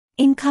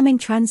Incoming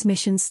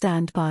transmission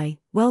standby.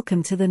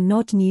 Welcome to the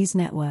Nod News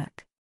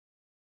Network.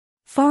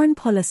 Foreign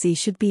policy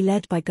should be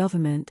led by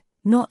government,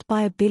 not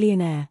by a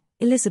billionaire,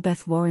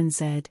 Elizabeth Warren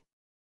said.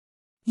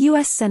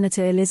 U.S.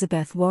 Senator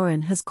Elizabeth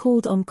Warren has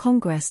called on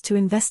Congress to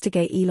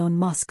investigate Elon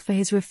Musk for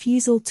his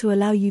refusal to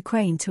allow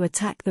Ukraine to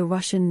attack the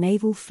Russian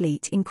naval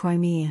fleet in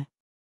Crimea.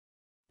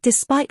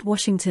 Despite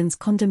Washington's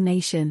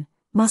condemnation,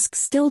 Musk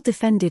still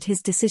defended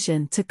his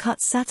decision to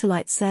cut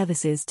satellite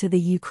services to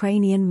the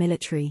Ukrainian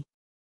military.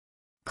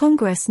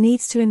 Congress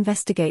needs to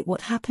investigate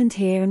what happened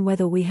here and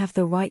whether we have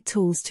the right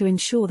tools to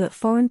ensure that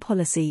foreign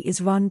policy is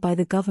run by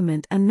the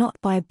government and not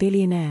by a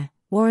billionaire,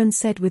 Warren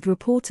said with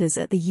reporters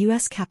at the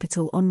U.S.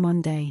 Capitol on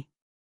Monday.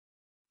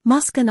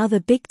 Musk and other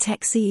big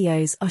tech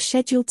CEOs are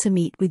scheduled to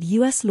meet with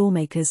U.S.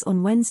 lawmakers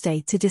on Wednesday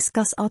to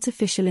discuss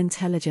artificial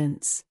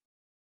intelligence.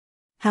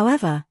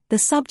 However, the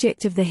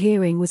subject of the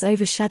hearing was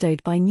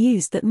overshadowed by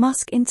news that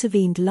Musk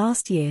intervened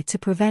last year to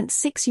prevent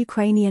 6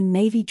 Ukrainian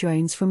Navy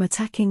drones from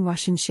attacking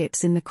Russian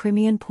ships in the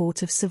Crimean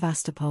port of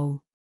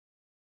Sevastopol.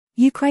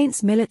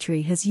 Ukraine's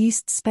military has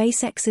used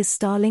SpaceX's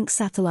Starlink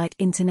satellite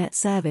internet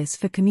service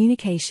for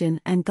communication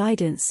and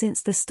guidance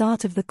since the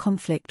start of the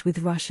conflict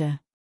with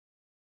Russia.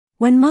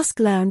 When Musk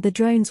learned the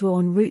drones were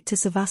en route to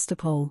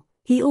Sevastopol,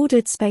 he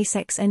ordered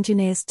SpaceX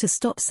engineers to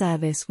stop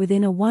service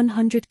within a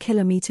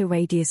 100-kilometer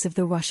radius of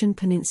the Russian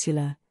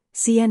peninsula,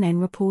 CNN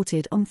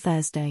reported on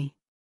Thursday,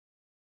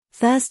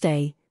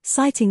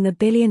 citing the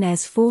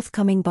billionaire's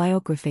forthcoming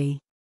biography.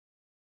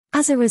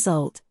 As a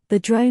result, the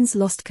drones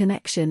lost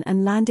connection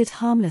and landed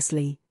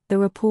harmlessly, the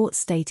report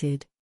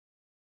stated.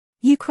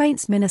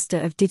 Ukraine's Minister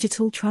of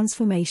Digital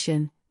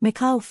Transformation,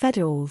 Mikhail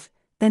Fedorov,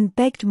 then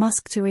begged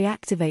Musk to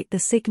reactivate the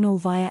signal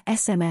via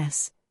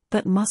SMS,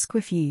 but Musk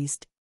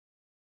refused.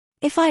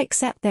 If I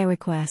accept their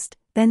request,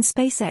 then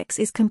SpaceX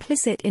is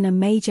complicit in a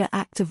major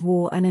act of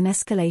war and an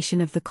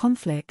escalation of the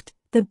conflict,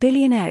 the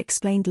billionaire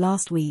explained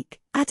last week,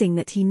 adding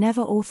that he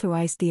never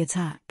authorized the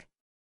attack.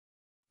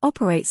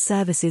 Operates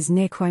services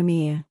near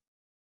Crimea.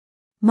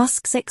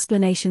 Musk's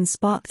explanation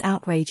sparked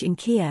outrage in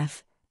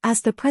Kiev,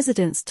 as the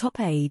president's top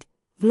aide,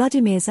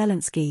 Vladimir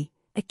Zelensky,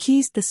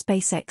 accused the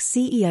SpaceX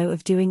CEO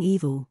of doing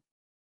evil.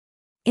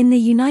 In the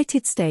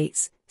United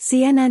States,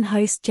 CNN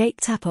host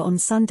Jake Tapper on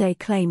Sunday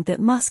claimed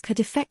that Musk had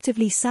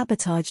effectively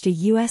sabotaged a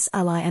U.S.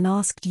 ally and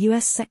asked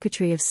U.S.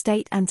 Secretary of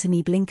State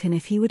Antony Blinken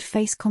if he would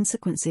face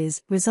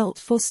consequences result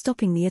for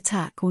stopping the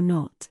attack or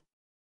not.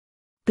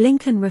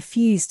 Blinken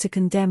refused to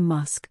condemn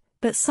Musk,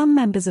 but some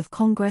members of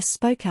Congress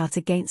spoke out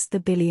against the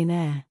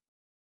billionaire.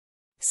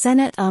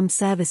 Senate Armed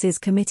Services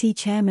Committee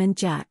Chairman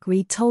Jack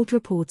Reed told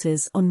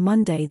reporters on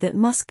Monday that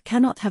Musk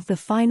cannot have the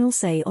final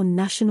say on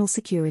national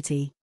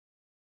security.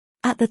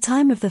 At the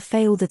time of the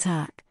failed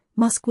attack,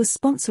 Musk was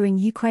sponsoring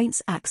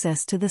Ukraine's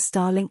access to the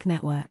Starlink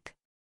network.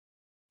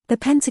 The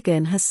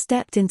Pentagon has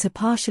stepped in to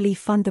partially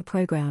fund the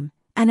program,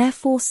 and Air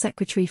Force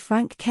Secretary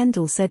Frank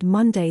Kendall said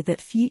Monday that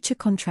future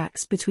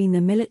contracts between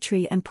the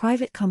military and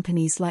private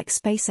companies like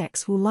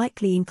SpaceX will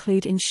likely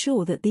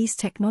ensure that these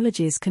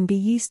technologies can be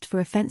used for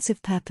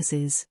offensive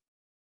purposes.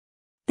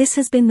 This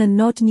has been the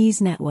Nod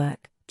News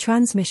Network,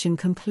 transmission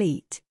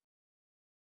complete.